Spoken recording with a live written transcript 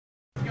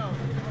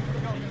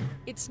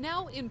It's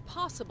now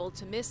impossible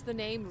to miss the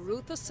name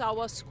Ruth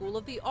Asawa School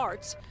of the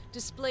Arts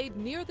displayed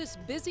near this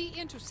busy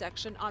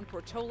intersection on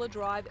Portola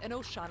Drive and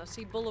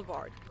O'Shaughnessy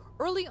Boulevard.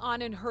 Early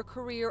on in her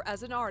career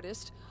as an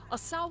artist,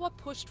 Asawa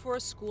pushed for a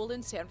school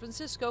in San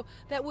Francisco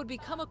that would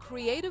become a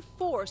creative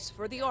force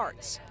for the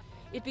arts.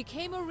 It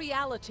became a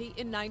reality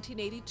in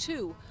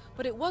 1982,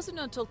 but it wasn't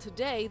until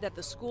today that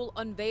the school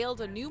unveiled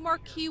a new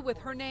marquee with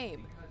her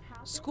name.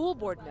 School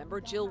board member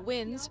Jill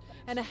Wynns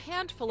and a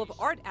handful of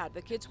art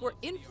advocates were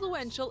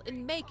influential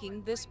in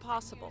making this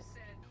possible.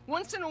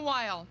 Once in a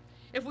while,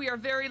 if we are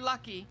very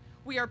lucky,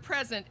 we are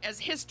present as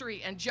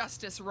history and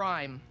justice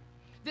rhyme.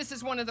 This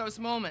is one of those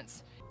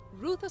moments.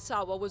 Ruth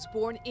Asawa was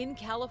born in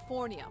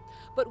California,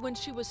 but when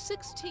she was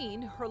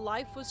 16, her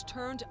life was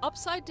turned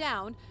upside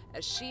down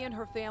as she and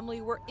her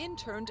family were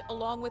interned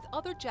along with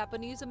other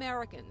Japanese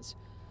Americans.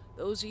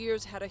 Those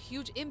years had a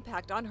huge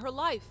impact on her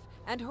life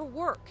and her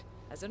work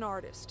as an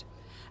artist.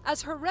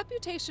 As her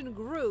reputation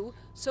grew,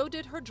 so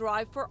did her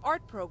drive for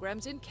art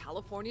programs in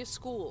California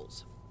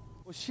schools.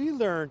 Well, she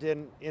learned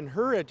in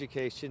her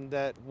education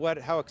that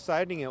how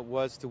exciting it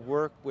was to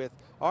work with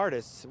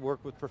artists, work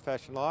with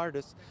professional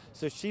artists.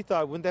 So she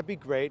thought, wouldn't that be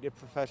great if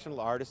professional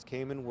artists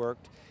came and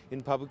worked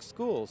in public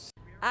schools?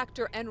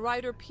 Actor and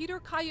writer Peter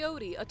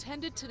Coyote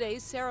attended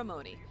today's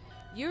ceremony.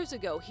 Years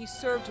ago, he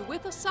served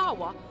with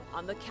Asawa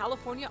on the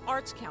California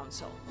Arts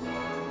Council.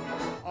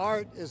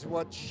 Art is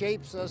what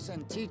shapes us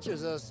and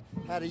teaches us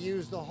how to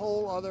use the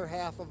whole other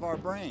half of our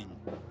brain.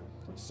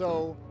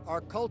 So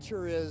our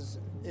culture is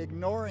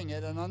ignoring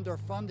it and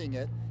underfunding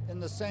it in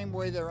the same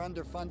way they're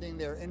underfunding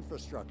their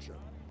infrastructure.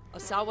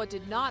 Asawa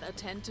did not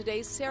attend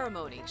today's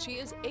ceremony. She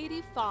is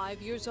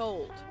 85 years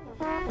old.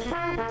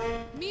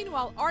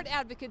 Meanwhile, art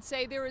advocates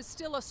say there is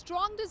still a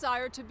strong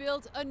desire to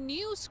build a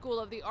new School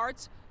of the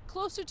Arts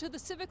closer to the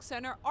Civic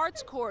Center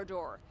Arts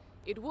Corridor.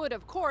 It would,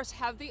 of course,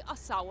 have the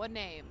Asawa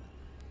name.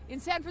 In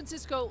San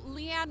Francisco,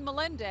 Lyanne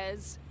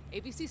Melendez,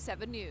 ABC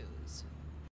 7 News.